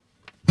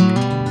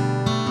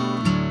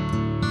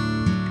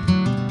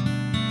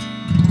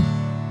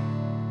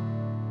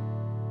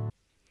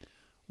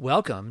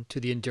Welcome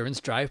to the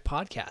Endurance Drive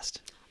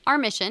podcast. Our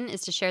mission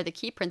is to share the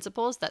key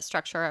principles that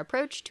structure our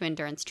approach to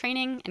endurance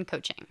training and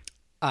coaching.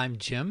 I'm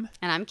Jim.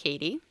 And I'm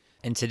Katie.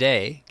 And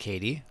today,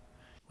 Katie,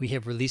 we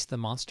have released the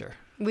monster.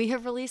 We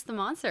have released the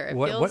monster.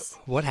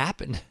 What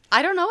happened?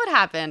 I don't know what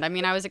happened. I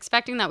mean, I was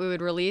expecting that we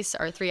would release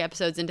our 3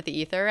 episodes into the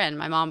ether and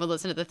my mom would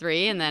listen to the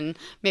 3 and then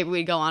maybe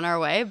we'd go on our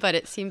way. But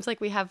it seems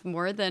like we have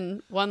more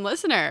than one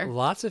listener.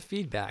 Lots of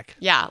feedback.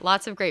 Yeah,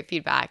 lots of great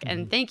feedback.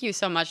 And thank you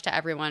so much to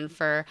everyone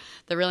for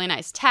the really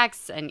nice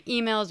texts and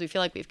emails. We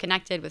feel like we've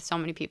connected with so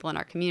many people in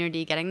our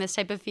community getting this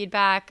type of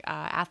feedback.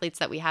 Athletes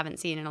that we haven't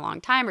seen in a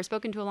long time or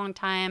spoken to a long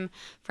time,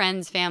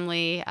 friends,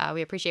 family.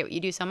 We appreciate what you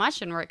do so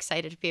much and we're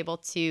excited to be able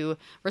to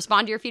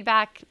respond to your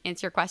feedback,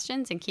 answer your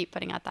questions, and keep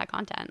putting out that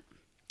content.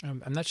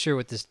 I'm not sure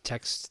what this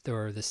text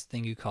or this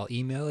thing you call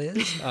email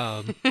is,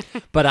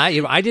 but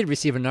I did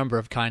receive a number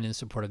of kind and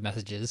supportive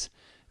messages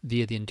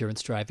via the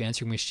Endurance Drive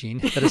answering machine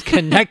that is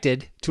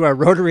connected to our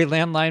rotary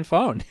landline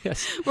phone.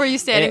 Yes. Were you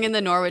standing in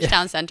the Norwich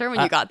Town Center when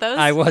you got those?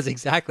 I was,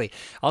 exactly.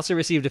 Also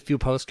received a few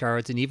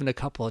postcards and even a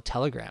couple of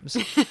telegrams.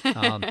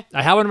 I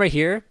have one right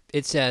here.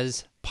 It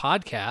says,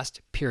 podcast,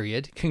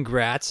 period,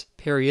 congrats,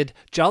 period,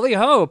 jolly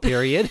ho,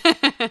 period.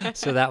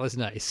 So that was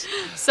nice.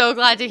 So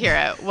glad to hear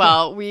it.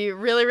 Well, we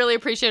really, really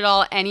appreciate it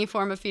all. Any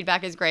form of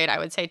feedback is great. I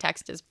would say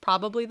text is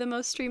probably the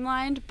most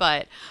streamlined,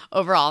 but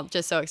overall,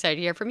 just so excited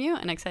to hear from you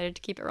and excited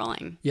to keep it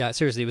rolling. Yeah,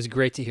 seriously, it was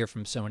great to hear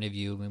from so many of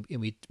you.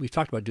 And we've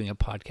talked about doing a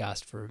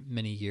podcast for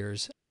many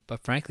years, but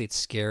frankly, it's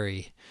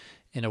scary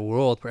in a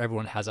world where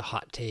everyone has a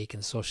hot take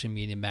and social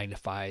media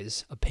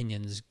magnifies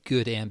opinions,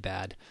 good and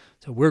bad.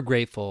 So we're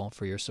grateful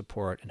for your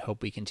support and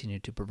hope we continue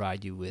to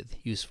provide you with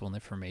useful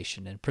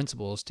information and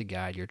principles to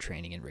guide your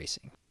training and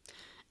racing.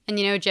 And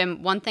you know,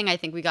 Jim, one thing I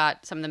think we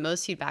got some of the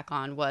most feedback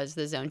on was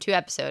the Zone 2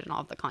 episode and all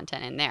of the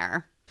content in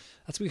there.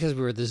 That's because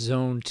we were the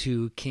Zone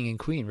 2 king and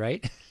queen,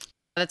 right?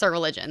 That's our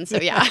religion, so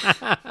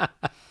yeah.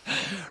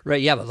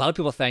 Right, yeah, but a lot of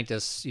people thanked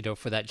us,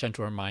 for that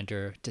gentle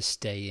reminder to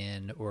stay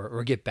in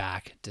or get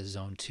back to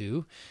Zone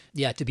 2.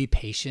 Yeah, to be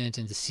patient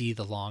and to see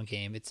the long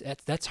game.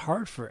 That's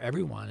hard for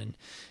everyone,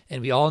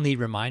 and we all need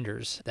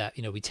reminders that,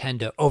 we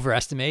tend to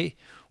overestimate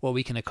what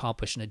we can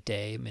accomplish in a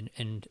day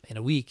and in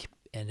a week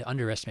and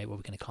underestimate what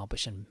we can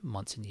accomplish in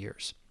months and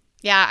years.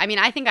 Yeah, I mean,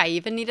 I think I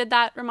even needed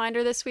that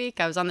reminder this week.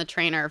 I was on the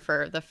trainer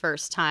for the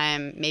first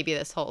time, maybe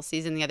this whole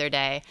season the other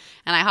day,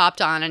 and I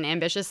hopped on and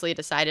ambitiously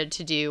decided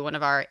to do one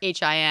of our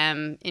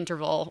HIM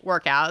interval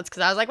workouts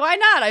because I was like, why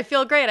not? I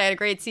feel great. I had a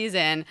great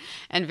season,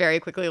 and very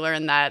quickly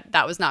learned that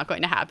that was not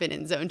going to happen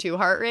in Zone 2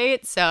 heart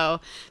rate.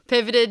 So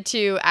pivoted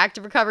to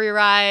active recovery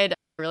ride.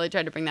 Really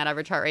tried to bring that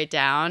average heart rate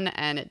down,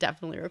 and it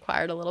definitely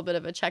required a little bit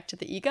of a check to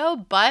the ego,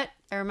 but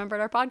I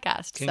remembered our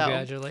podcast.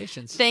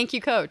 Congratulations. So thank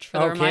you, Coach, for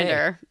the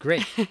reminder.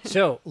 Great.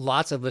 So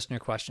lots of listener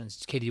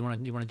questions. Katie, you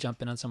want to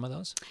jump in on some of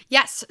those?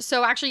 Yes.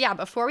 So actually, yeah,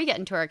 before we get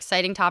into our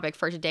exciting topic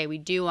for today, we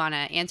do want to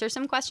answer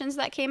some questions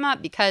that came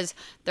up because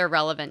they're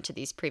relevant to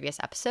these previous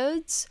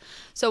episodes.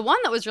 So one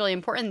that was really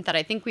important that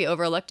I think we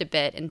overlooked a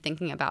bit in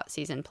thinking about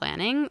season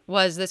planning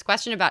was this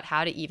question about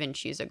how to even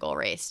choose a goal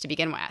race to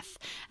begin with.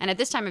 And at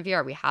this time of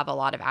year, we have a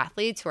lot of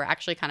athletes who are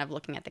actually kind of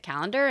looking at the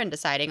calendar and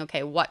deciding,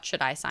 okay, what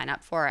should I sign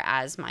up for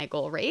as my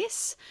goal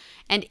race?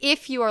 And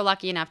if you are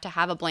lucky enough to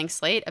have a blank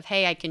slate of,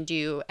 hey, I can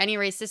do any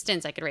race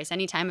distance, I could race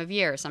any time of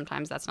year,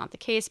 sometimes that's not the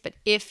case. But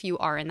if you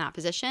are in that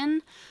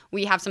position,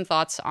 we have some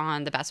thoughts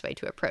on the best way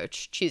to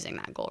approach choosing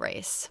that goal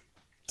race.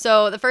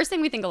 So the first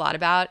thing we think a lot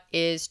about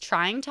is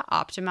trying to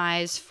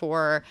optimize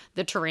for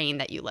the terrain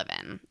that you live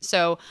in.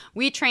 So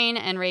we train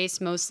and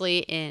race mostly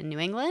in New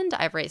England.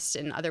 I've raced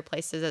in other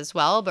places as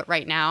well, but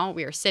right now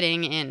we are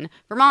sitting in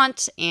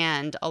Vermont,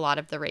 and a lot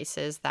of the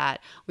races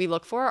that we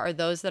look for are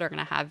those that are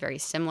going to have very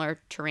similar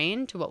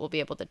terrain to what we'll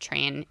be able to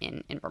train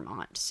in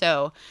Vermont.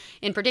 So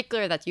in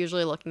particular, that's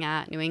usually looking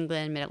at New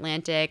England,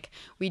 Mid-Atlantic.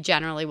 We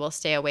generally will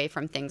stay away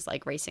from things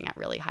like racing at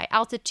really high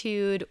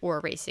altitude or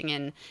racing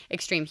in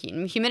extreme heat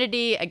and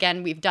humidity.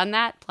 Again, we've done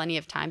that plenty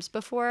of times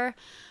before,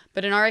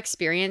 but in our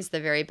experience, the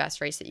very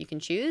best race that you can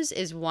choose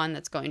is one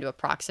that's going to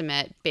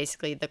approximate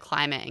basically the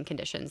climate and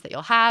conditions that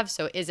you'll have.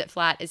 So is it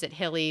flat? Is it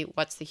hilly?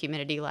 What's the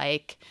humidity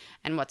like?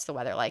 And what's the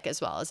weather like as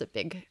well is a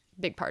big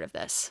part of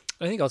this.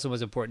 I think also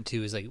what's important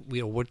too is like,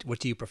 what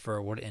do you prefer?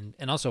 And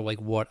also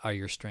like, what are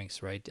your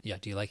strengths, right? Yeah.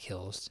 Do you like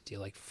hills? Do you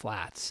like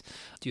flats?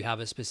 Do you have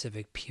a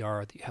specific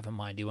PR that you have in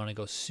mind? Do you want to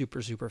go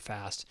super, super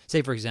fast?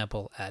 Say, for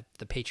example, at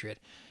the Patriot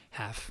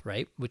half,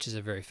 right, which is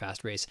a very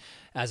fast race,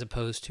 as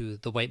opposed to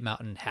the White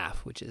Mountain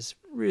half, which is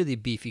really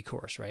beefy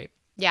course, right?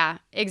 Yeah,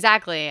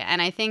 exactly.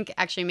 And I think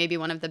actually maybe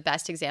one of the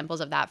best examples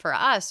of that for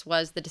us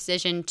was the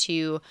decision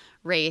to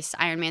race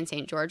Ironman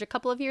St. George a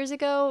couple of years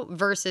ago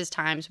versus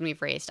times when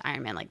we've raced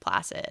Ironman Lake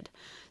Placid.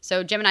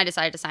 So Jim and I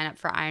decided to sign up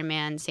for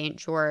Ironman St.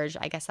 George.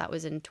 I guess that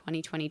was in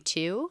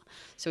 2022.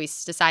 So we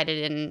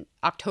decided in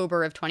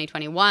October of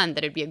 2021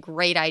 that it'd be a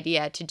great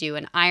idea to do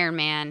an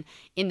Ironman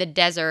in the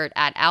desert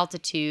at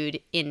altitude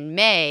in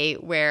May,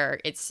 where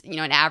it's,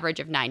 an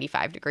average of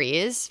 95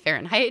 degrees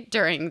Fahrenheit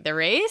during the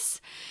race.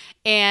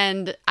 And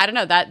And I don't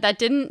know, that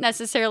didn't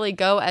necessarily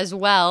go as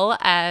well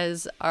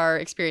as our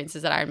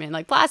experiences at Ironman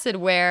Lake Placid,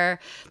 where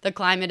the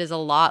climate is a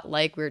lot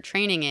like we're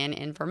training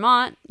in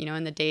Vermont,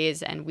 in the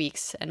days and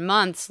weeks and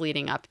months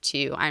leading up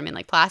to Ironman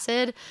Lake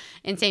Placid.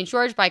 In St.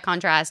 George, by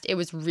contrast, it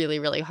was really,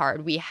 really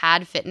hard. We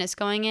had fitness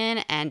going in,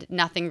 and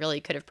nothing really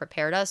could have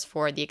prepared us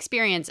for the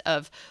experience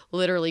of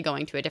literally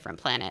going to a different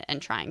planet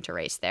and trying to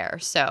race there.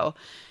 So,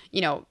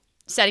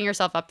 setting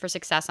yourself up for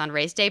success on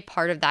race day,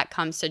 part of that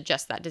comes to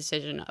just that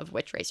decision of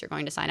which race you're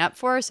going to sign up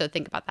for. So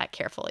think about that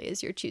carefully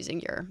as you're choosing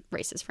your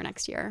races for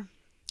next year.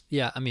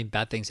 Yeah, I mean,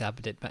 bad things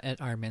happened at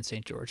Ironman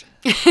St. George.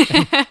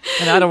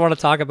 And I don't want to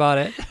talk about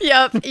it.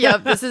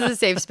 Yep. This is a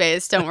safe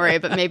space. Don't worry.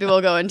 But maybe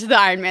we'll go into the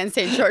Ironman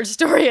St. George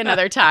story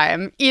another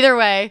time. Either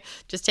way,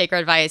 just take our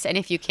advice. And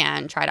if you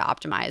can, try to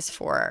optimize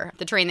for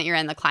the terrain that you're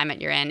in, the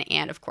climate you're in,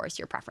 and of course,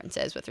 your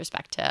preferences with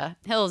respect to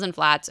hills and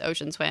flats,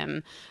 ocean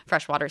swim,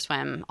 freshwater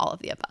swim, all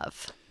of the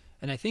above.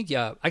 And I think,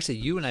 actually,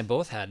 you and I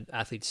both had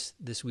athletes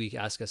this week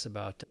ask us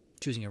about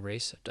choosing a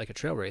race, like a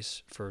trail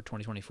race for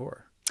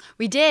 2024.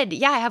 We did.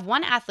 Yeah, I have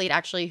one athlete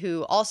actually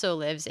who also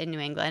lives in New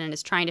England and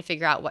is trying to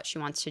figure out what she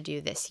wants to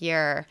do this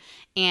year.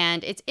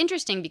 And it's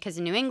interesting because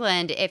in New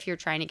England, if you're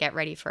trying to get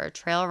ready for a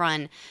trail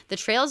run, the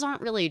trails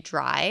aren't really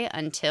dry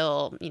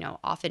until,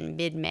 often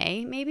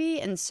mid-May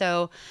maybe. And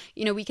so,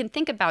 we can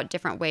think about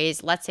different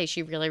ways. Let's say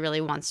she really,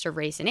 really wants to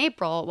race in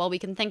April. Well, we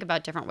can think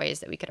about different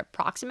ways that we could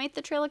approximate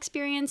the trail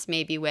experience,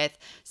 maybe with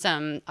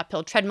some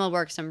uphill treadmill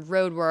work, some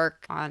road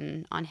work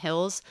on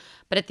hills.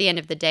 But at the end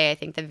of the day, I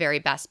think the very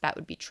best bet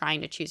would be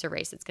trying to choose a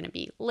race that's going to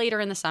be later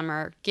in the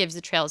summer, gives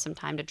the trails some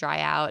time to dry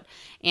out,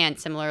 and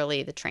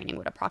similarly, the training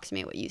would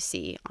approximate what you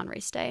see on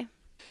race day.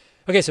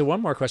 Okay, so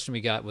one more question we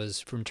got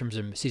was, from terms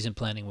of season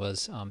planning,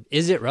 was,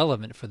 is it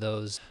relevant for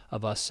those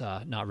of us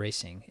not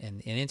racing? And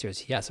the answer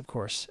is yes, of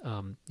course.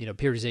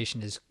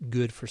 Periodization is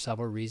good for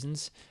several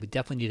reasons. We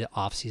definitely need an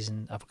off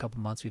season of a couple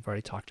months. We've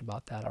already talked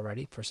about that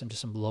already, for some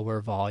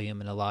lower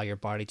volume and allow your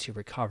body to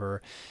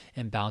recover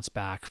and bounce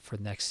back for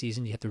the next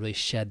season. You have to really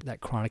shed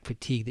that chronic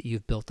fatigue that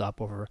you've built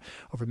up over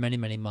many,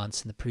 many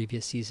months in the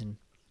previous season.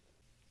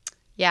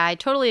 Yeah, I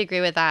totally agree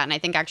with that. And I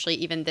think actually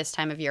even this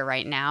time of year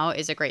right now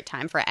is a great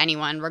time for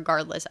anyone,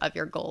 regardless of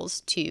your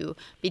goals, to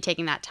be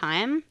taking that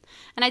time.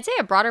 And I'd say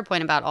a broader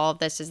point about all of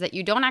this is that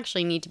you don't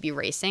actually need to be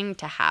racing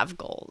to have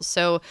goals.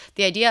 So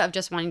the idea of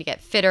just wanting to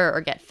get fitter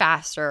or get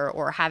faster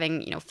or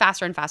having,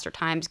 faster and faster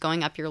times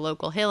going up your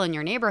local hill in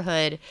your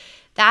neighborhood,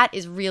 that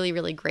is really,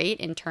 really great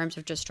in terms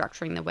of just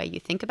structuring the way you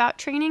think about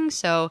training.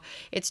 So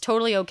it's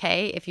totally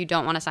okay if you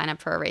don't want to sign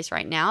up for a race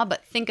right now,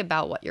 but think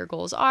about what your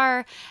goals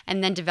are,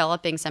 and then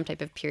developing some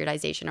type of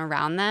periodization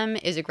around them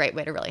is a great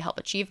way to really help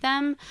achieve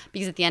them.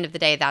 Because at the end of the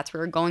day, that's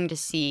where we're going to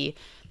see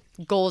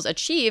goals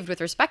achieved with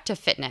respect to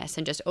fitness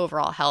and just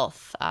overall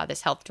health,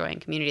 this health, joy,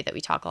 and community that we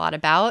talk a lot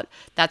about.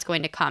 That's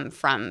going to come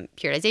from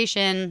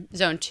periodization,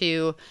 zone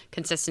 2,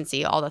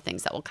 consistency, all the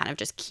things that we'll kind of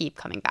just keep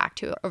coming back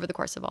to over the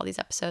course of all these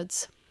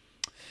episodes.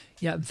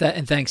 Yeah,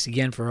 and thanks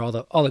again for all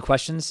the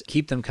questions.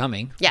 Keep them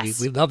coming.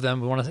 Yes. We love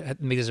them. We want to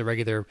make this a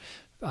regular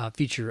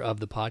feature of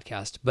the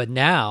podcast. But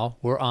now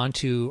we're on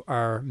to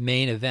our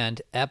main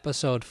event,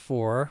 episode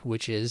 4,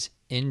 which is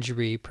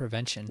injury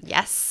prevention.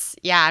 Yes.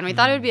 Yeah. And we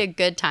thought it would be a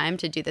good time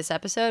to do this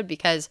episode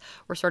because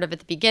we're sort of at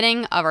the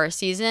beginning of our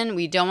season.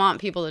 We don't want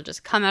people to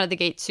just come out of the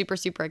gate super,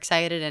 super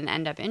excited and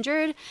end up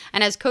injured.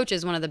 And as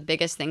coaches, one of the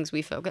biggest things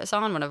we focus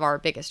on, one of our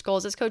biggest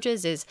goals as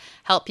coaches, is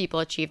help people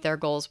achieve their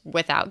goals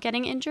without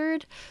getting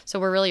injured. So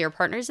we're really your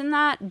partners in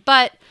that.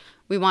 But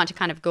we want to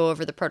kind of go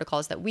over the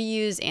protocols that we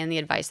use and the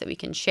advice that we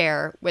can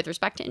share with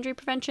respect to injury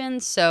prevention.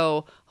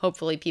 So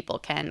hopefully people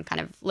can kind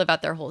of live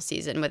out their whole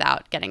season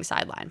without getting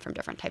sidelined from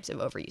different types of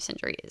overuse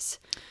injuries.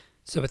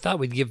 So I thought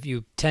we'd give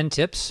you 10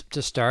 tips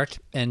to start.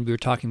 And we were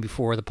talking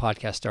before the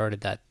podcast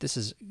started that this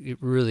is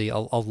really a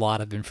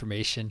lot of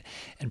information,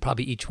 and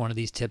probably each one of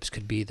these tips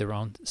could be their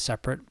own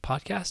separate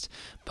podcast.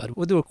 But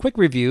we'll do a quick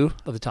review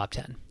of the top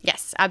 10.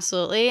 Yes,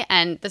 absolutely.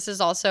 And this is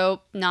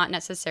also not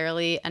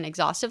necessarily an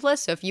exhaustive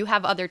list. So if you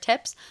have other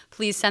tips,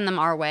 please send them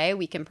our way.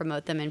 We can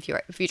promote them in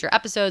future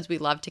episodes. We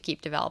love to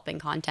keep developing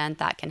content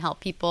that can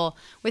help people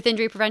with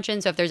injury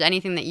prevention. So if there's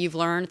anything that you've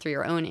learned through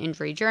your own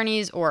injury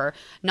journeys or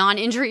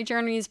non-injury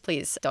journeys,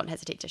 please don't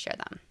hesitate to share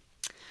them.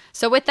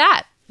 So with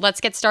that, let's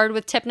get started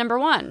with tip number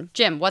 1.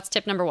 Jim, what's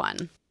tip number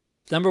 1?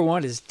 Number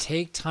 1 is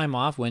take time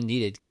off when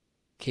needed.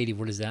 Katie,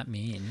 what does that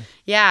mean?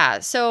 Yeah.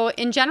 So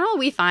in general,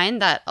 we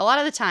find that a lot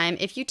of the time,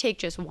 if you take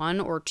just 1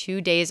 or 2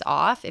 days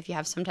off, if you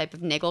have some type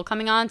of niggle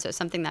coming on, so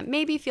something that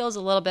maybe feels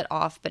a little bit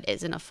off but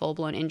isn't a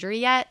full-blown injury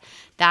yet,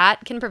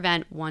 that can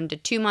prevent 1 to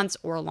 2 months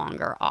or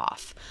longer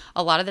off.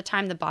 A lot of the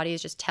time, the body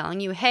is just telling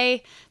you,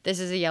 hey, this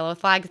is a yellow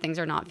flag. Things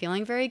are not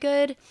feeling very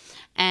good.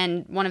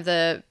 And one of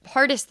the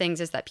hardest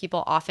things is that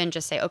people often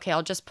just say, okay,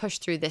 I'll just push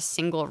through this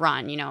single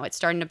run. It's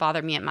starting to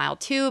bother me at mile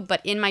 2, but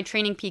in my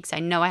training peaks, I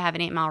know I have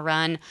an 8-mile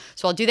run,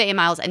 so I'll do the 8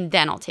 miles and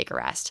then I'll take a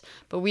rest.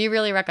 But we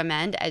really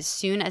recommend as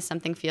soon as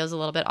something feels a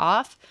little bit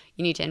off,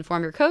 you need to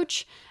inform your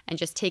coach and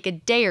just take a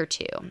day or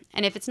two.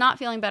 And if it's not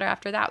feeling better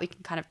after that, we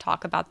can kind of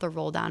talk about the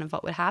roll down of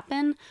what would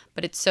happen.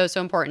 But it's so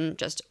important.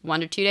 Just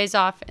 1 to 2 days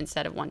off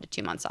instead of 1 to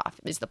 2 months off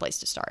is the place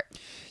to start.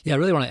 Yeah, I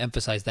really want to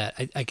emphasize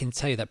that. I can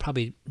tell you that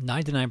probably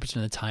 99%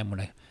 of the time when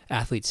an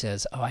athlete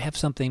says, oh, I have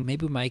something,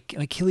 maybe my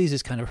Achilles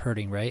is kind of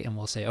hurting, right? And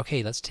we'll say,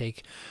 okay, let's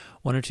take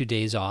 1 or 2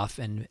 days off.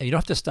 And you don't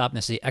have to stop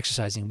necessarily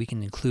exercising. We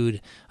can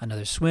include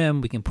another swim.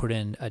 We can put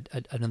in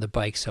another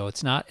bike. So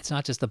it's not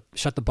just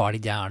shut the body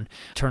down,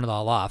 turn it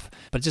all off,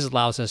 but it just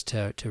allows us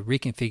to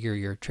reconfigure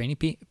your training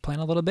plan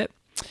a little bit.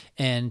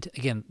 And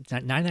again,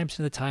 99%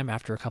 of the time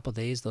after a couple of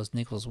days, those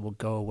niggles will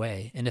go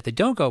away. And if they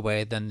don't go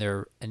away, then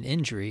they're an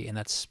injury, and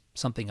that's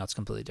something else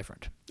completely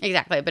different.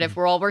 Exactly. But if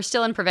we're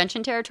still in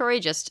prevention territory,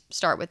 just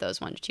start with those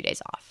 1 to 2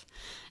 days off.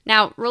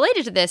 Now,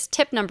 related to this,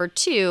 tip number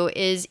 2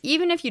 is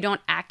even if you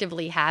don't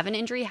actively have an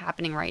injury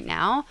happening right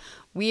now,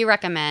 we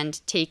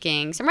recommend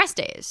taking some rest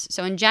days.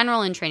 So in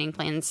general, in training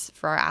plans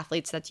for our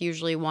athletes, that's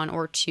usually 1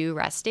 or 2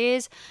 rest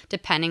days,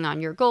 depending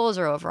on your goals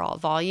or overall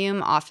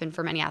volume. Often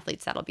for many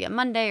athletes, that'll be a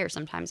Monday or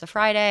sometimes a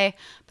Friday,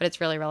 but it's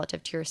really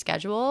relative to your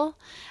schedule.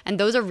 And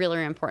those are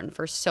really important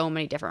for so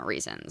many different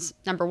reasons.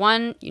 Number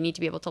 1, you need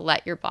to be able to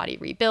let your body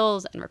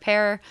rebuild and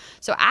repair.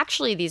 So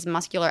actually, these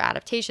muscular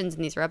adaptations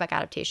and these aerobic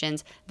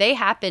adaptations, they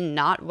happen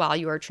not while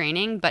you are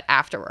training, but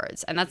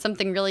afterwards. And that's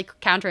something really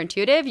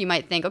counterintuitive. You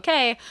might think,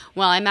 okay,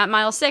 well, I'm at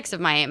mile 6 of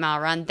my 8-mile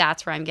run.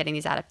 That's where I'm getting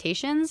these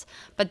adaptations.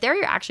 But there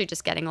you're actually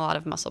just getting a lot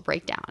of muscle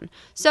breakdown.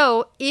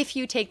 So if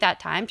you take that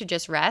time to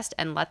just rest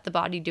and let the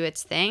body do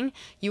its thing,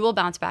 you will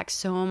bounce back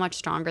so much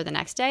stronger the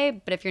next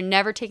day. But if you're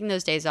never taking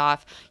those days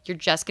off, you're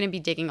just going to be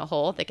digging a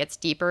hole that gets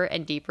deeper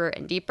and deeper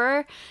and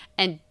deeper.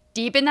 And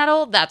deep in that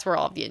hole, that's where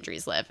all of the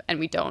injuries live. And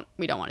we don't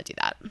want to do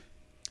that.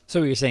 So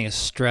what you're saying is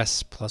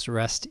stress plus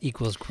rest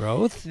equals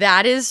growth?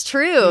 That is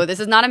true. This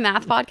is not a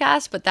math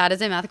podcast, but that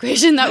is a math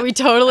equation that we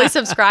totally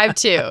subscribe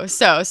to.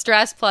 So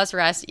stress plus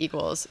rest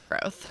equals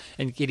growth.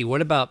 And Katie,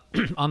 what about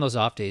on those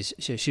off days?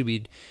 Should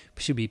we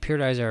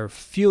periodize our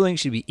fueling?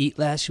 Should we eat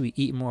less? Should we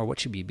eat more? What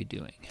should we be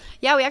doing?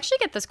 Yeah, we actually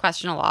get this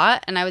question a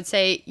lot. And I would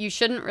say you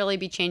shouldn't really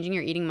be changing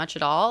your eating much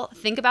at all.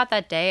 Think about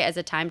that day as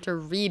a time to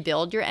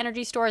rebuild your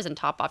energy stores and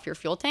top off your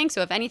fuel tank.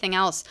 So if anything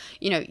else,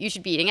 you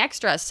should be eating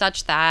extra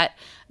such that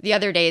the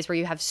other days where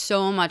you have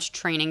so much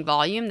training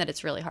volume that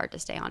it's really hard to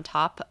stay on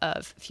top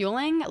of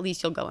fueling, at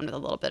least you'll go in with a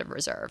little bit of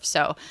reserve.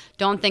 So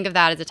don't think of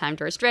that as a time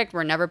to restrict.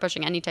 We're never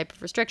pushing any type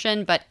of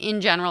restriction, but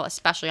in general,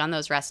 especially on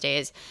those rest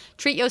days,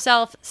 treat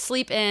yourself,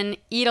 sleep in,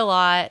 eat a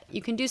lot.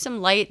 You can do some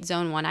light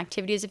zone 1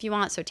 activities if you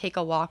want. So take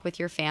a walk with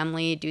your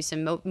family, do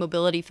some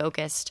mobility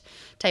focused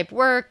type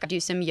work, do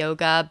some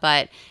yoga,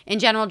 but in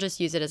general, just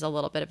use it as a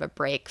little bit of a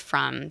break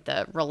from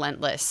the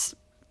relentless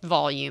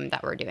volume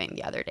that we're doing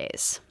the other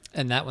days.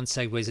 And that one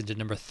segues into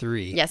number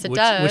 3. Yes, it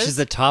does. Which is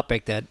the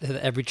topic that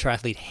every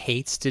triathlete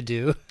hates to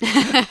do.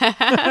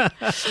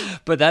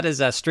 But that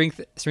is strength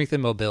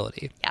and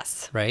mobility.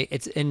 Yes.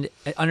 Right. And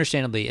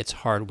understandably, it's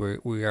hard.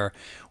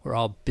 We're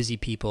all busy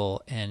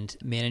people, and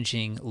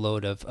managing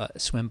load of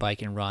swim,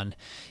 bike, and run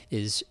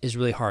is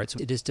really hard. So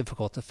it is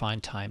difficult to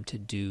find time to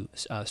do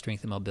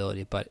strength and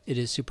mobility, but it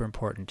is super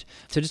important.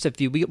 So just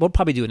we'll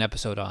probably do an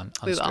episode on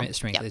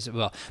strength as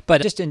well.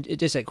 But just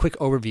a quick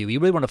overview, we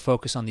really want to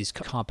focus on these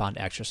compound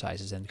exercises.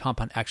 And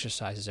compound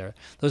exercises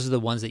those are the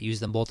ones that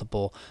use the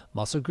multiple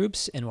muscle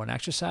groups in one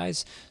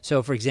exercise.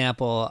 So for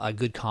example, a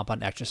good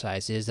compound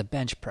exercise is a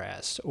bench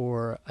press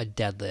or a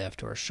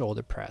deadlift or a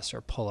shoulder press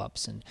or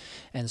pull-ups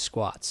and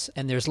squats.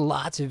 And there's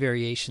lots of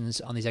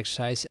variations on these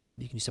exercises.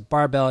 You can use a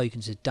barbell, you can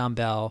use a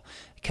dumbbell,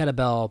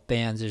 kettlebell,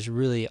 bands. There's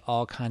really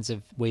all kinds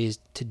of ways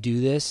to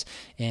do this,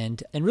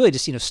 and really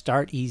just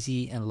start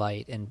easy and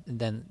light, and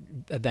then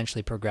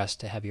eventually progress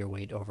to heavier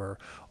weight over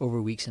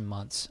weeks and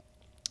months.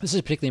 This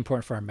is particularly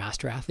important for our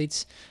master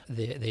athletes.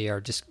 They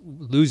are just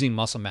losing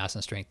muscle mass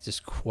and strength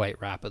just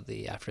quite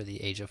rapidly after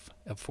the age of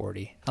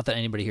 40. Not that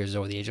anybody here is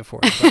over the age of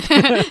 40.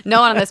 But. No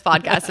one on this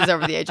podcast is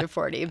over the age of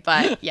 40.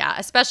 But yeah,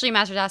 especially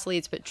masters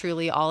athletes, but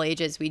truly all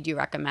ages, we do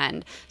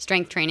recommend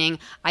strength training.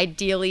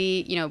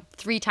 Ideally,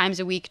 3 times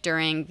a week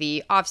during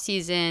the off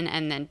season,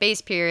 and then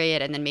base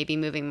period, and then maybe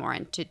moving more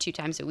into 2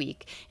 times a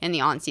week in the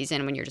on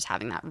season when you're just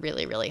having that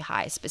really, really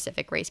high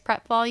specific race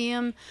prep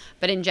volume.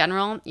 But in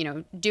general,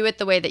 do it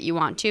the way that you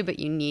want to, but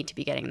you need to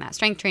be getting that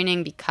strength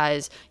training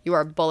because you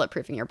are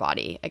bulletproofing your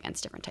body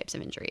against different types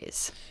of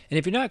injuries. And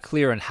if you're not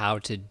clear on how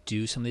to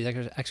do some of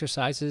these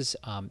exercises,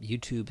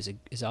 YouTube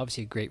is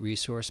obviously a great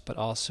resource, but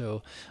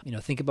also,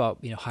 think about,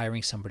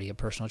 hiring somebody, a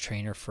personal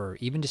trainer, for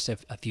even just a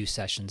few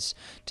sessions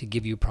to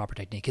give you proper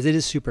technique, because it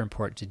is super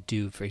important to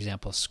do, for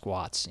example,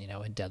 squats,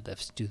 and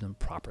deadlifts, do them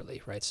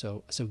properly, right?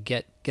 So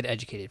get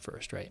educated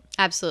first, right?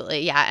 Absolutely.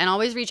 Yeah. And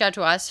always reach out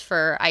to us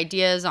for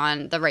ideas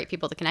on the right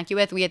people to connect you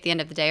with. We, at the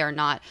end of the day, are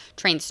not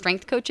trained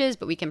strength coaches,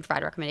 but we can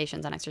provide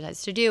recommendations on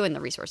exercises to do and the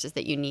resources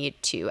that you need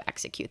to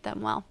execute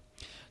them well.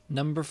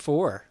 Number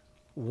 4.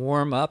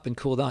 warm up and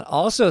cool down.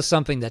 Also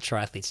something that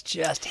triathletes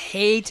just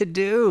hate to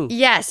do.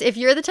 Yes, if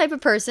you're the type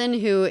of person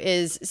who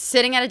is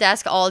sitting at a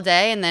desk all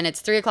day and then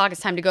it's 3:00,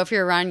 it's time to go for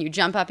your run, you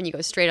jump up and you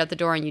go straight out the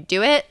door and you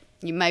do it,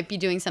 you might be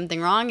doing something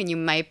wrong and you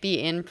might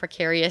be in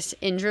precarious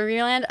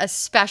injury land,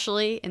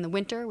 especially in the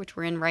winter, which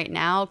we're in right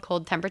now,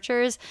 cold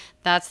temperatures.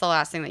 That's the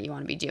last thing that you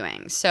want to be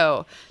doing.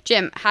 So,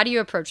 Jim, how do you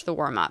approach the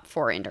warm-up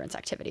for endurance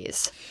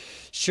activities?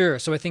 Sure.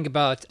 So I think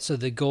about, so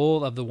the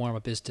goal of the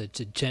warm-up is to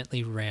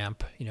gently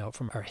ramp,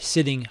 from our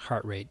sitting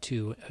heart rate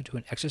to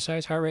an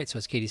exercise heart rate. So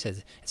as Katie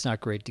says, it's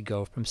not great to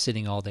go from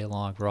sitting all day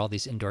long. We're all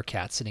these indoor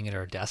cats sitting at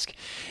our desk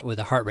with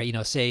a heart rate,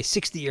 say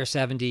 60 or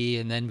 70,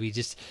 and then we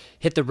just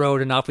hit the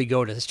road and off we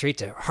go straight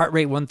to heart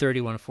rate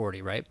 130,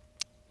 140, right?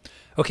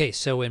 Okay,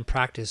 so in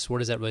practice, what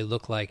does that really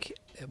look like?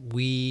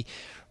 We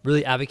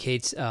really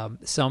advocate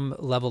some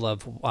level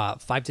of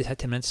 5 to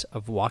 10 minutes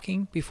of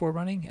walking before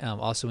running,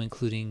 also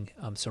including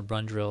some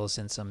run drills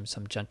and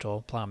some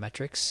gentle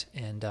plyometrics.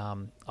 And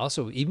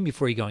also, even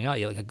before you're going out,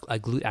 you like a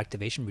glute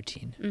activation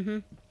routine. Mm-hmm.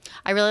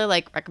 I really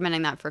like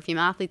recommending that for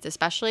female athletes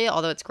especially,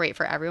 although it's great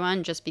for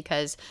everyone just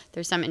because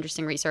there's some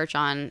interesting research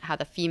on how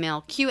the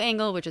female Q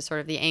angle, which is sort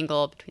of the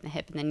angle between the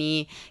hip and the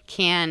knee,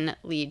 can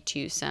lead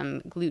to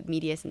some glute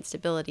medius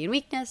instability and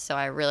weakness. So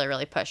I really,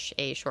 really push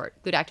a short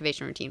glute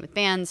activation routine with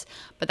bands,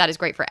 but that is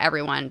great for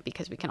everyone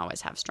because we can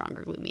always have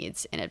stronger glute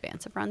meds in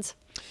advance of runs.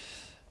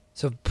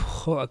 So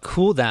a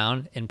cool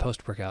down and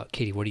post-workout.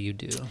 Katie, what do you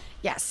do?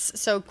 Yes.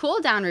 So cool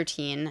down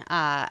routine.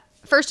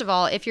 First of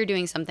all, if you're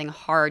doing something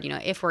hard,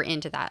 if we're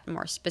into that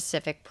more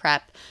specific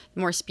prep,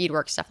 more speed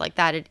work, stuff like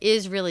that, it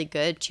is really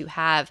good to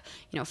have,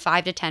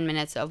 5 to 10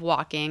 minutes of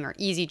walking or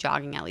easy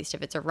jogging, at least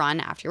if it's a run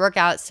after your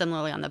workout.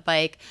 Similarly on the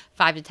bike,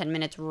 5 to 10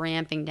 minutes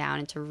ramping down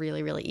into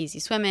really, really easy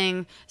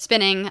spinning,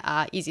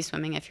 easy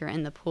swimming if you're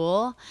in the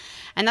pool.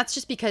 And that's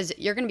just because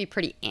you're going to be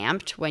pretty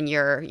amped when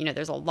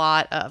there's a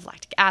lot of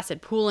lactic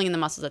acid pooling in the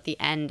muscles at the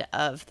end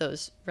of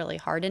those really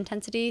hard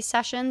intensity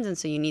sessions. And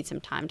so you need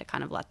some time to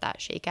kind of let that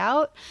shake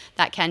out.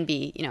 That can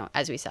be,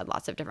 as we said,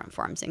 lots of different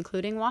forms,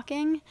 including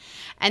walking.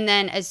 And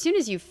then as soon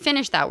as you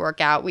finish that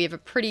workout, we have a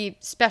pretty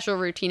special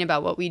routine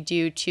about what we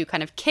do to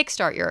kind of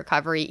kickstart your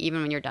recovery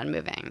even when you're done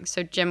moving.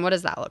 So Jim, what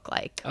does that look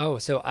like? Oh,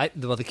 so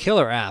the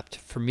killer app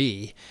for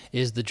me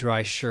is the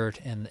dry shirt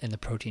and the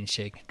protein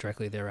shake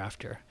directly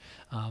thereafter.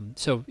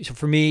 So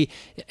for me,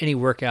 any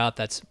workout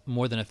that's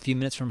more than a few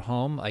minutes from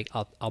home, like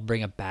I'll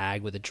bring a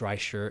bag with a dry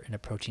shirt and a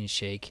protein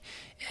shake.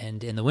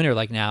 And in the winter,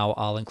 like now,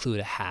 I'll include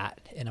a hat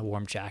and a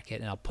warm jacket,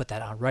 and I'll put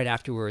that on right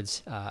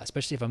afterwards,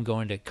 especially if I'm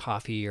going to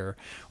coffee or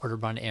to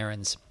run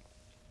errands.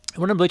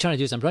 What I'm really trying to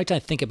do is I'm really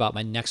trying to think about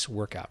my next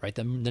workout, right?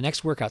 The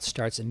next workout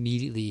starts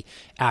immediately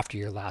after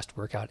your last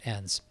workout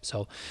ends.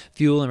 So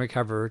fuel and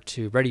recover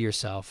to ready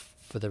yourself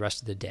for the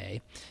rest of the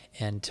day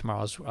and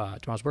tomorrow's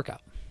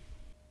workout.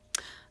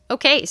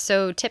 Okay,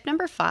 so tip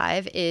number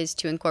 5 is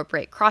to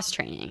incorporate cross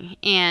training.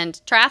 And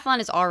triathlon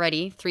is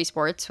already 3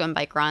 sports, swim,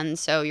 bike, run.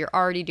 So you're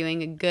already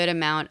doing a good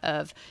amount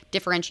of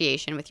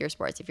differentiation with your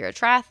sports if you're a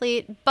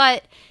triathlete.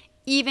 But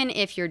even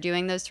if you're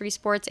doing those 3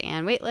 sports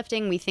and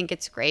weightlifting, we think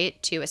it's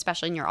great to,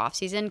 especially in your off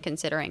season,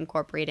 consider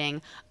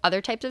incorporating other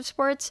types of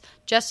sports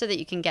just so that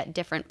you can get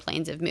different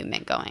planes of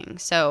movement going.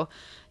 So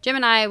Jim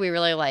and I, we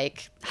really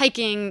like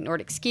hiking,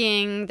 Nordic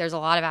skiing. There's a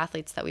lot of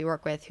athletes that we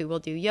work with who will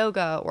do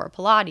yoga or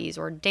Pilates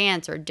or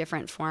dance or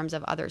different forms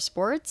of other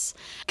sports.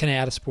 Can I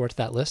add a sport to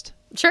that list?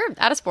 Sure,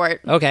 add a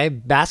sport. Okay,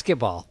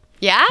 basketball.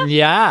 Yeah?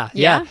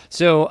 Yeah.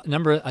 So a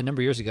number of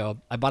years ago,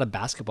 I bought a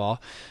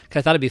basketball because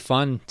I thought it'd be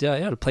fun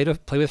to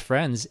play with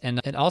friends, and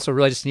also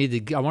really just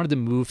I wanted to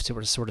move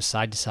sort of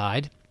side to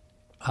side.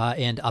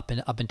 And up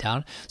and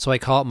down. So I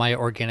call it my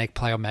organic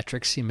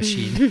plyometrics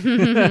machine.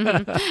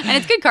 And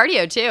it's good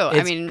cardio too.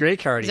 It's great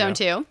cardio. Zone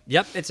 2.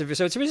 Yep. It's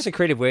just a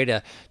creative way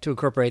to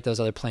incorporate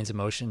those other planes of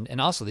motion, and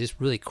also these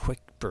really quick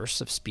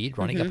bursts of speed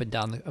running up and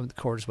down the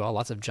court as well.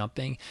 Lots of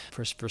jumping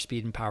for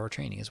speed and power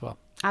training as well.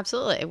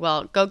 Absolutely.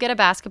 Well, go get a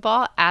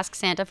basketball, ask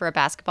Santa for a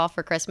basketball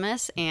for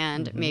Christmas,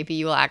 and maybe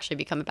you will actually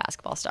become a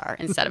basketball star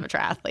instead of a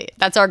triathlete.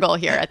 That's our goal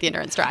here at the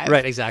Endurance Drive.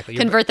 Right, exactly.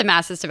 Convert the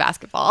masses to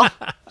basketball.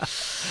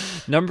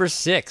 Number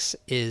 6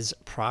 is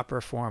proper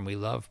form. We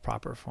love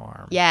proper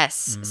form.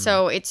 Yes.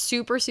 So it's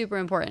super, super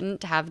important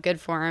to have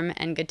good form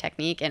and good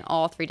technique in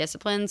all 3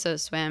 disciplines, so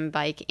swim,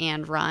 bike,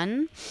 and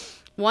run.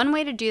 One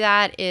way to do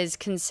that is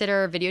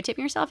consider videotaping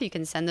yourself. You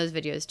can send those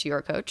videos to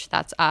your coach.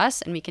 That's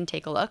us. And we can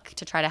take a look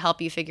to try to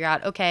help you figure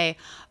out, okay,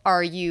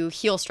 are you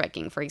heel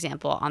striking, for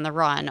example, on the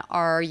run?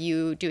 Are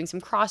you doing some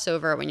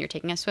crossover when you're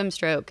taking a swim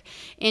stroke?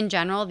 In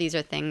general, these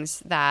are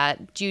things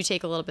that do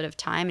take a little bit of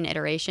time and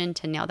iteration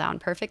to nail down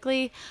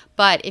perfectly.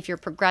 But if you're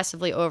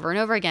progressively over and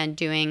over again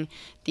doing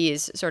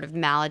these sort of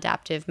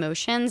maladaptive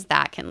motions,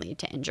 that can lead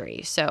to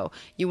injury. So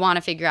you want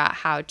to figure out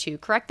how to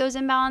correct those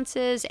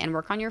imbalances and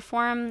work on your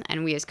form.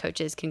 And we as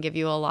coaches can give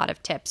you a lot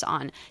of tips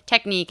on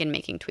technique and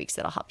making tweaks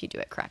that'll help you do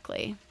it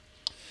correctly.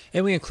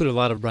 And we include a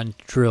lot of run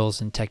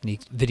drills and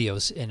technique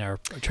videos in our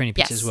training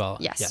piece as well.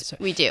 Yes,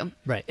 we do.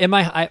 Right. And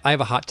I have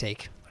a hot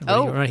take.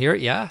 Oh, You want to hear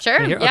it? Yeah.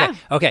 sure, yeah.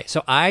 Okay.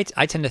 So I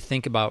tend to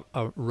think about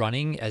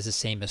running as the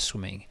same as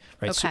swimming,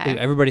 right? So Okay.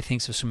 everybody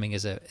thinks of swimming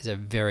as a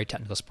very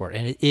technical sport,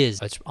 and it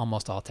is. It's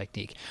almost all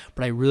technique.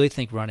 But I really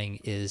think running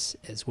is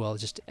as well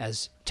just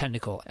as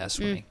technical as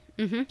swimming.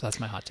 So that's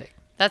my hot take.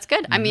 That's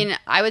good. I mean,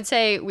 I would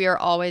say we are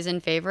always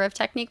in favor of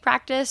technique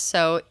practice.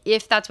 So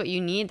if that's what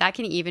you need, that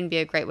can even be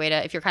a great way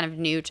to, if you're kind of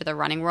new to the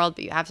running world,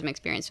 but you have some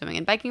experience swimming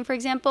and biking, for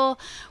example,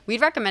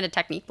 we'd recommend a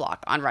technique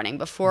block on running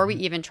before we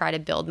even try to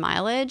build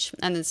mileage.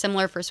 And then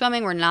similar for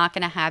swimming, we're not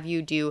going to have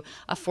you do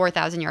a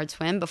 4,000 yard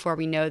swim before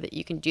we know that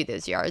you can do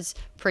those yards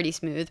pretty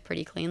smooth,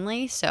 pretty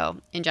cleanly. So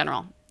in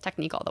general,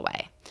 technique all the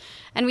way.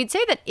 And we'd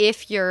say that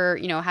if you're,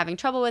 having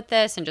trouble with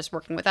this and just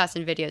working with us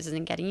in videos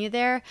isn't getting you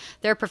there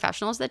are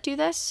professionals that do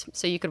this.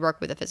 So you could work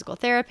with a physical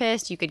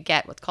therapist. You could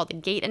get what's called a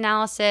gait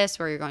analysis,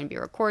 where you're going to be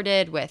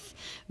recorded with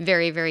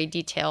very, very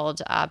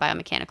detailed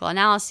biomechanical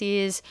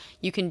analyses.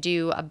 You can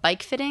do a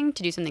bike fitting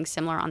to do something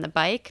similar on the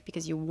bike,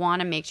 because you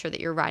want to make sure that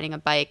you're riding a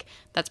bike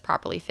that's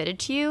properly fitted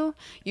to you.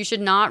 You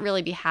should not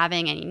really be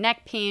having any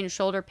neck pain,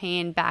 shoulder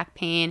pain, back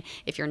pain.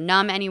 If you're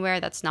numb anywhere,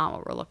 that's not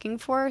what we're looking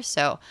for.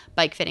 So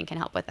bike fitting can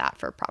help with that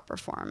for proper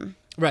form.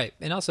 Right.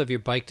 And also, if your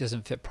bike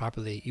doesn't fit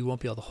properly, you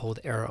won't be able to hold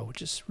arrow, which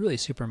is really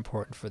super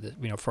important for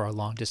for our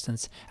long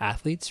distance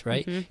athletes,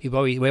 right? We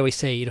always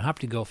say you don't have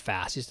to go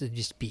fast,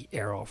 just beat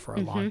arrow for a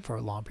long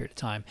period of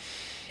time.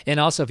 And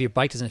also, if your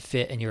bike doesn't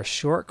fit and you're a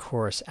short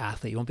course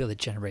athlete, you won't be able to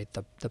generate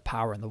the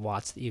power and the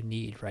watts that you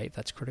need, right?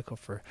 That's critical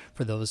for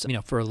those,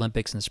 for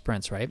Olympics and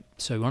sprints, right?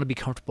 So you want to be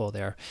comfortable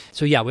there.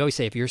 So yeah, we always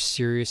say if you're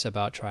serious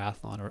about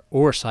triathlon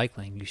or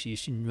cycling, you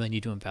should really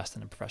need to invest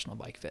in a professional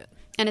bike fit.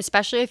 And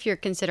especially if you're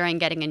considering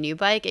getting a new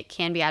bike, it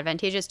can be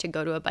advantageous to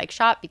go to a bike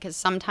shop, because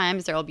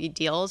sometimes there will be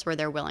deals where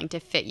they're willing to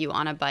fit you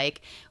on a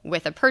bike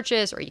with a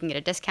purchase, or you can get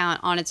a discount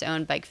on its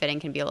own. Bike fitting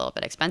can be a little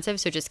bit expensive.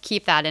 So just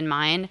keep that in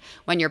mind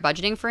when you're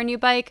budgeting for a new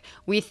bike.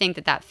 We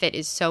think that fit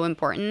is so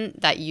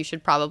important that you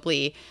should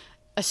probably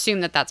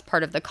assume that that's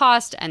part of the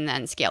cost and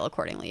then scale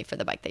accordingly for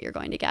the bike that you're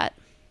going to get.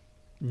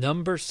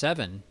 Number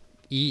 7,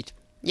 eat.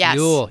 Yes,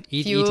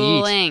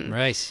 fueling. Eat.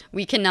 Right.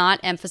 We cannot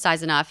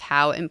emphasize enough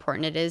how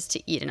important it is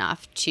to eat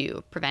enough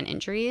to prevent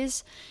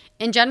injuries.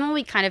 In general,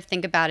 we kind of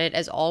think about it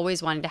as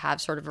always wanting to have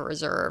sort of a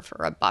reserve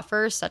or a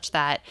buffer, such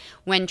that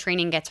when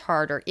training gets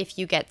hard, or if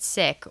you get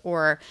sick,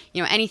 or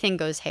anything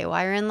goes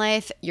haywire in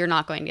life, you're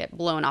not going to get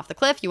blown off the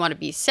cliff. You want to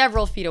be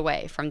several feet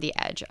away from the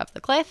edge of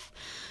the cliff.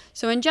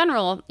 So in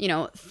general,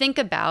 think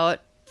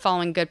about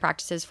following good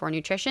practices for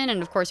nutrition.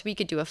 And of course, we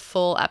could do a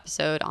full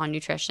episode on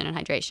nutrition and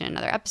hydration in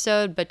another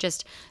episode, but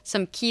just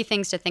some key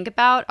things to think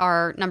about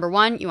are, number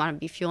one, you want to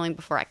be fueling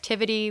before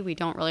activity. We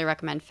don't really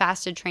recommend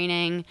fasted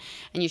training,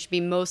 and you should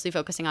be mostly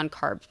focusing on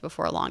carbs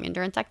before long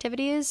endurance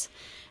activities.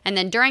 And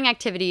then during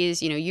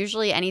activities,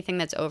 usually anything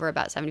that's over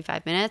about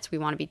 75 minutes, we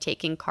want to be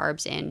taking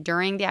carbs in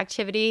during the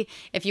activity.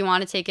 If you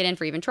want to take it in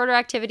for even shorter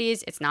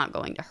activities, it's not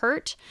going to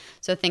hurt.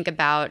 So think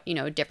about,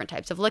 different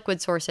types of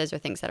liquid sources or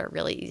things that are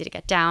really easy to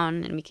get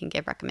down, and we can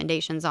give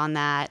recommendations on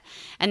that.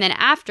 And then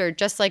after,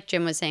 just like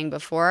Jim was saying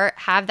before,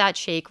 have that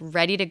shake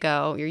ready to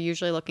go. You're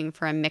usually looking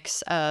for a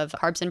mix of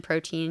carbs and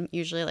protein,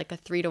 usually like a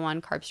 3-to-1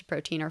 carbs to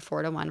protein or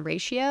 4-to-1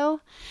 ratio.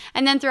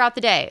 And then throughout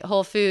the day,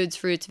 whole foods,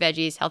 fruits,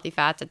 veggies, healthy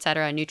fats,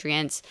 etc.,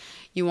 nutrients.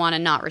 You want to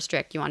not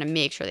restrict. You want to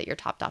make sure that you're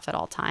topped off at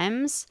all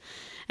times.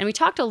 And we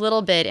talked a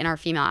little bit in our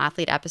female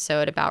athlete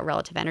episode about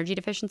relative energy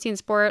deficiency in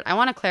sport. I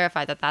want to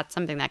clarify that that's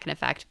something that can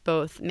affect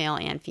both male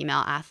and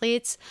female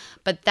athletes,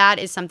 but that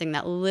is something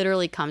that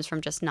literally comes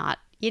from just not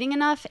eating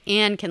enough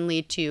and can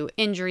lead to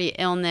injury,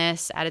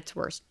 illness, at its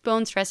worst,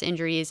 bone stress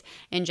injuries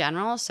in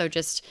general. So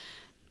just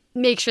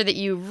make sure that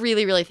you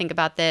really, really think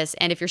about this.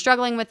 And if you're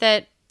struggling with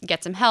it,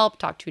 get some help,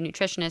 talk to a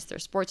nutritionist.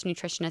 There's sports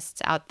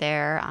nutritionists out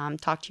there.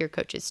 Talk to your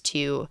coaches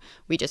too.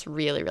 We just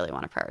really, really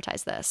want to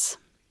prioritize this.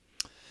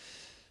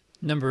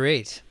 Number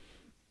 8,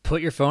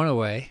 put your phone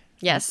away.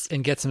 Yes.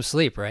 And get some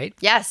sleep, right?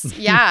 Yes.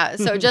 Yeah.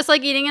 So just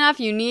like eating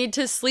enough, you need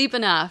to sleep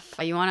enough.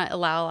 You want to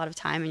allow a lot of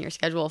time in your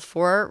schedule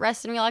for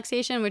rest and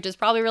relaxation, which is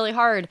probably really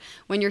hard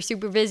when you're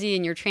super busy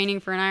and you're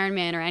training for an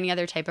Ironman or any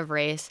other type of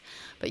race.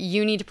 But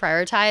you need to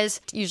prioritize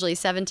usually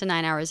 7 to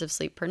 9 hours of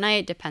sleep per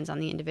night, depends on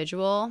the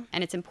individual.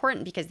 And it's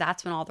important because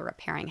that's when all the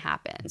repairing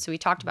happens. So we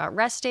talked about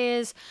rest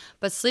days,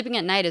 but sleeping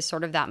at night is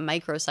sort of that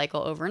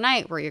microcycle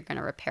overnight where you're going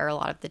to repair a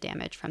lot of the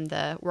damage from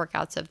the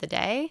workouts of the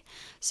day.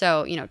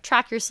 So,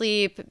 track your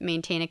sleep,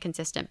 maintain a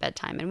consistent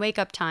bedtime and wake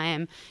up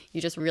time. You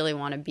just really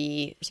want to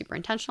be super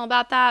intentional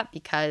about that,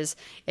 because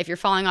if you're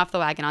falling off the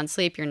wagon on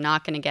sleep, you're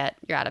not going to get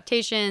your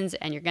adaptations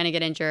and you're going to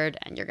get injured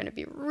and you're going to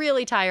be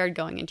really tired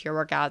going into your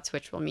workouts,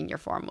 which will mean your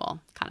form will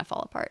kind of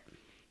fall apart.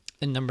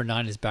 And number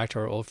 9 is back to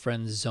our old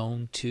friend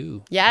zone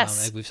 2.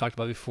 Yes. Like we've talked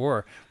about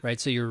before, right?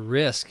 So your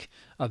risk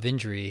of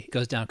injury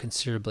goes down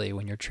considerably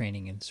when you're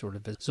training in sort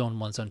of a zone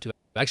 1, zone 2.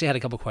 I actually had a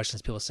couple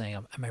questions. People saying,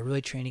 "Am I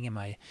really training?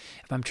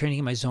 If I'm training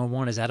in my zone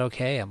 1, is that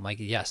okay?" I'm like,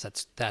 "Yes,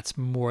 that's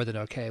more than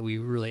okay." We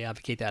really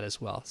advocate that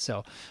as well.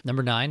 So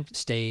number 9,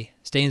 stay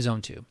in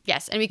zone 2.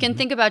 Yes, and we can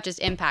think about just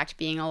impact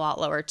being a lot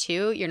lower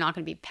too. You're not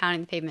going to be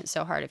pounding the pavement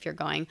so hard if you're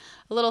going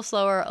a little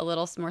slower, a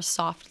little more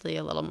softly,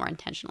 a little more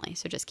intentionally.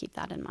 So just keep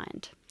that in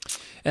mind.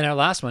 And our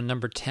last one,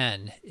 number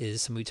 10,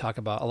 is something we talk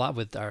about a lot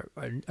with our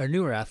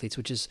newer athletes,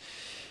 which is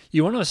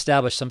you want to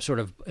establish some sort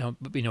of,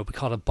 we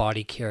call it a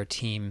body care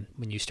team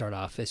when you start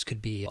off. This could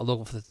be a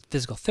local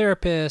physical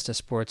therapist, a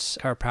sports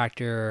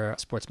chiropractor, a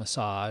sports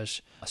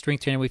massage, a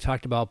strength trainer we've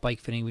talked about, bike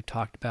fitting we've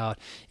talked about.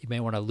 You may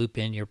want to loop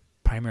in your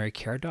primary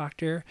care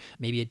doctor,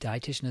 maybe a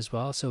dietitian as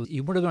well. So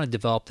you want to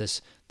develop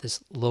this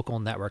local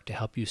network to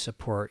help you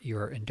support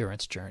your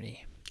endurance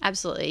journey.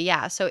 Absolutely.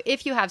 Yeah. So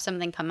if you have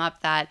something come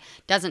up that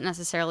doesn't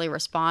necessarily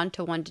respond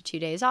to 1 to 2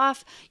 days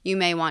off, you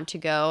may want to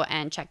go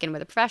and check in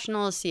with a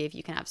professional, see if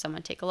you can have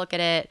someone take a look at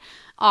it.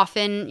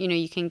 Often,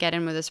 you can get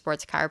in with a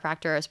sports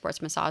chiropractor, a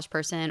sports massage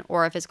person,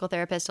 or a physical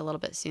therapist a little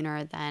bit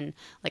sooner than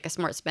like a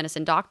sports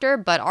medicine doctor.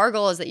 But our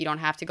goal is that you don't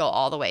have to go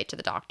all the way to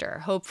the doctor.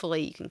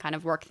 Hopefully you can kind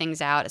of work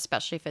things out,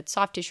 especially if it's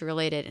soft tissue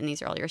related in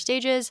these earlier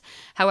stages.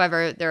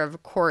 However, there are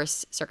of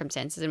course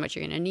circumstances in which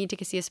you're going to need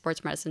to see a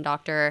sports medicine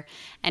doctor,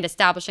 and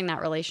establishing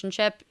that relationship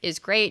is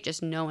great.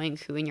 Just knowing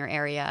who in your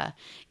area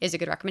is a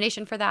good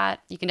recommendation for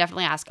that. You can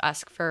definitely ask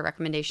us for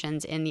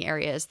recommendations in the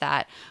areas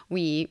that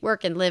we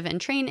work and live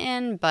and train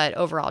in, but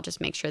overall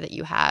just make sure that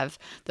you have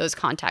those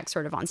contacts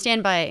sort of on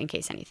standby in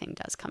case anything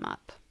does come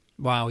up.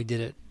 Wow, we did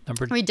it.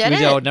 We did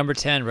it. Number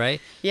 10, right?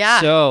 Yeah.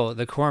 So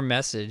the core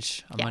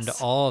message among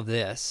Yes. all of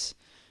this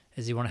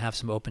is you want to have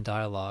some open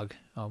dialogue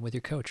with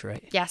your coach,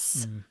 right?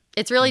 Yes.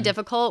 It's really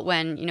difficult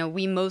when,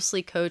 we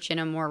mostly coach in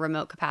a more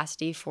remote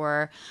capacity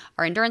for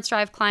our Endurance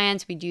Drive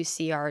clients. We do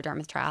see our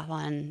Dartmouth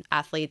Triathlon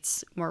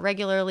athletes more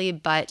regularly,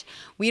 but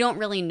we don't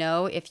really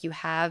know if you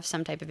have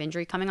some type of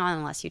injury coming on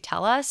unless you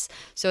tell us.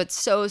 So it's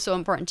so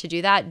important to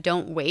do that.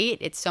 Don't wait.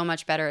 It's so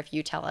much better if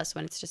you tell us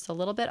when it's just a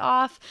little bit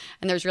off.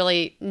 And there's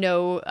really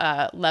no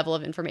level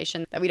of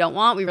information that we don't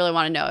want. We really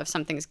want to know if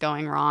something's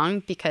going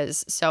wrong,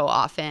 because so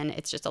often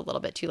it's just a little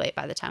bit too late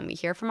by the time we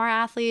hear from our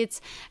athletes.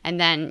 And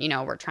then,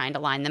 we're trying to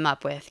line them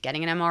up with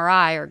getting an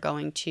MRI or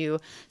going to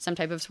some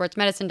type of sports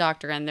medicine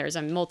doctor, and there's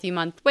a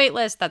multi-month wait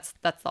list. That's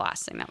the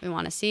last thing that we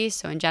want to see.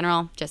 So in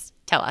general, just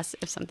tell us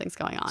if something's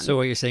going on. So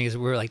what you're saying is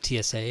we're like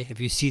TSA. If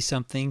you see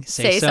something,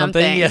 say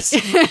something. Yes.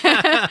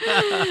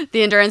 The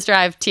Endurance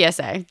Drive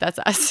TSA. That's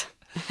us.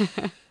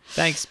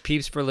 Thanks,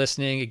 peeps, for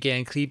listening.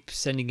 Again, keep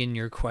sending in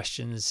your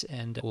questions,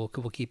 and we'll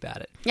keep at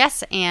it.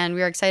 Yes, and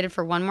we're excited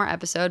for one more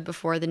episode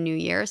before the new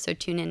year, so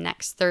tune in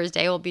next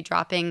Thursday. We'll be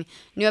dropping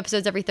new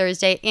episodes every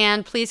Thursday,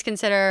 and please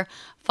consider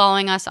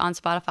following us on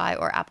Spotify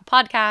or Apple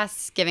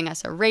Podcasts, giving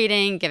us a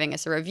rating, giving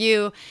us a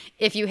review.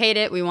 If you hate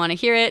it, we want to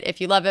hear it.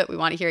 If you love it, we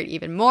want to hear it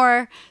even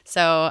more.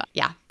 So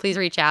yeah, please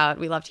reach out.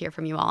 We love to hear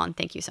from you all, and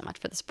thank you so much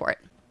for the support.